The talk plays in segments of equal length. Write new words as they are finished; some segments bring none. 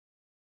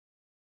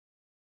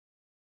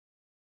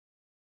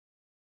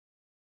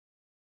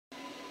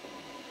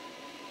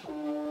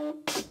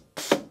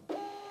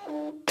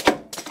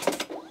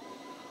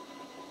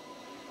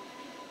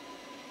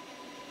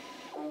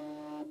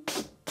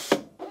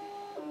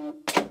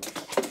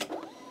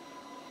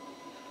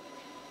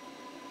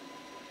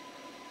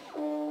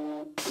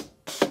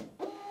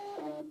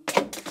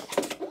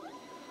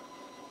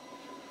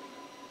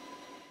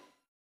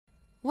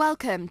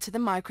Welcome to the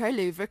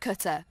micro-louvre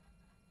cutter.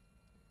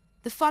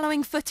 The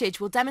following footage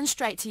will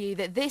demonstrate to you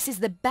that this is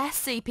the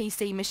best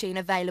CPC machine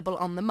available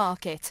on the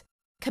market.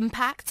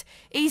 Compact,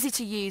 easy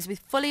to use with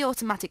fully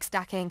automatic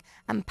stacking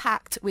and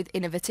packed with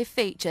innovative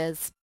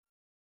features.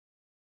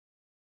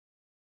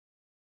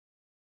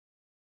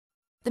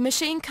 The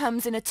machine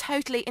comes in a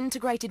totally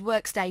integrated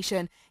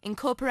workstation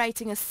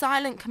incorporating a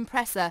silent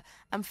compressor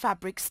and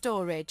fabric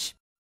storage.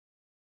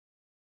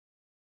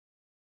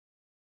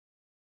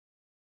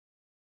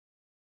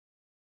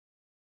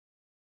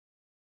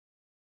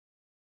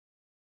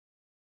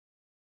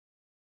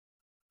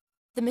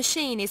 The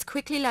machine is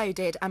quickly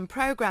loaded and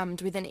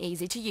programmed with an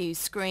easy-to-use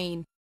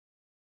screen.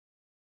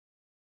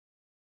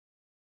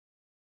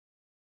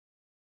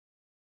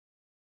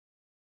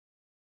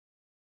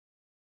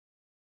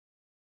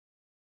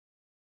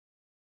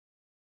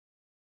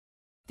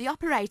 The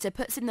operator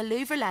puts in the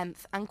louvre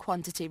length and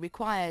quantity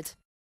required.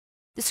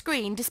 The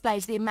screen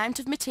displays the amount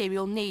of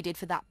material needed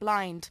for that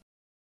blind.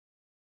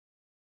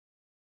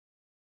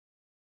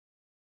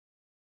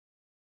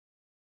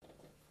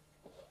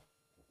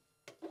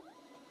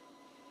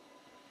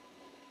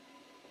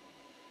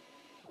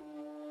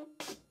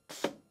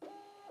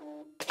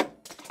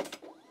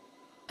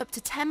 Up to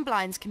 10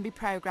 blinds can be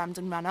programmed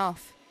and run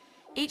off.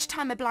 Each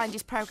time a blind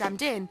is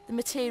programmed in, the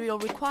material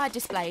required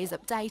display is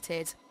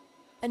updated.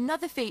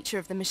 Another feature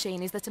of the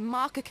machine is that a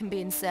marker can be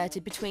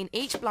inserted between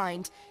each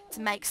blind to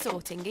make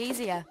sorting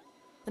easier.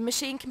 The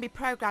machine can be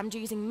programmed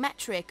using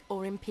metric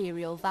or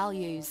imperial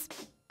values.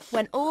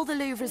 When all the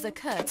louvres are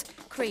cut,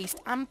 creased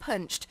and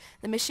punched,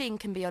 the machine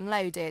can be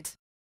unloaded.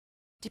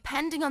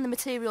 Depending on the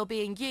material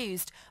being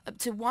used, up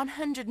to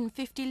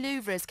 150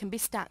 louvres can be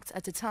stacked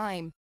at a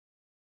time.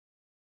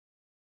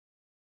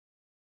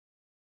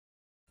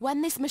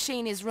 When this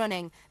machine is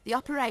running, the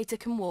operator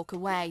can walk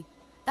away.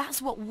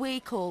 That's what we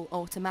call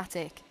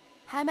automatic.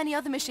 How many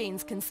other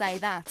machines can say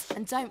that?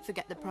 And don't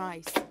forget the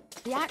price.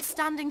 The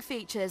outstanding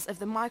features of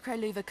the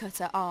micro-louvre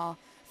cutter are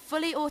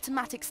fully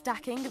automatic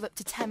stacking of up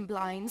to 10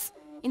 blinds,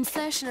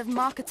 insertion of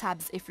marker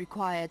tabs if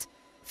required,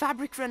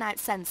 fabric run-out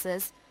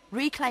sensors,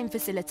 reclaim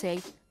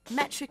facility,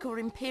 metric or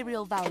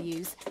imperial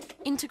values,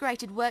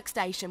 integrated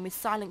workstation with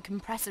silent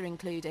compressor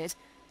included,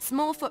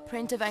 small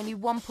footprint of only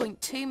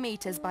 1.2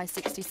 metres by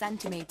 60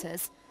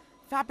 centimetres,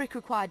 fabric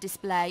required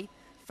display,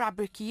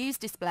 fabric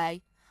used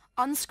display,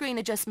 on-screen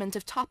adjustment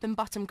of top and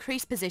bottom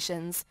crease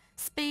positions,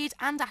 speed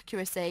and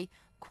accuracy,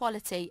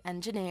 quality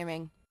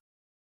engineering.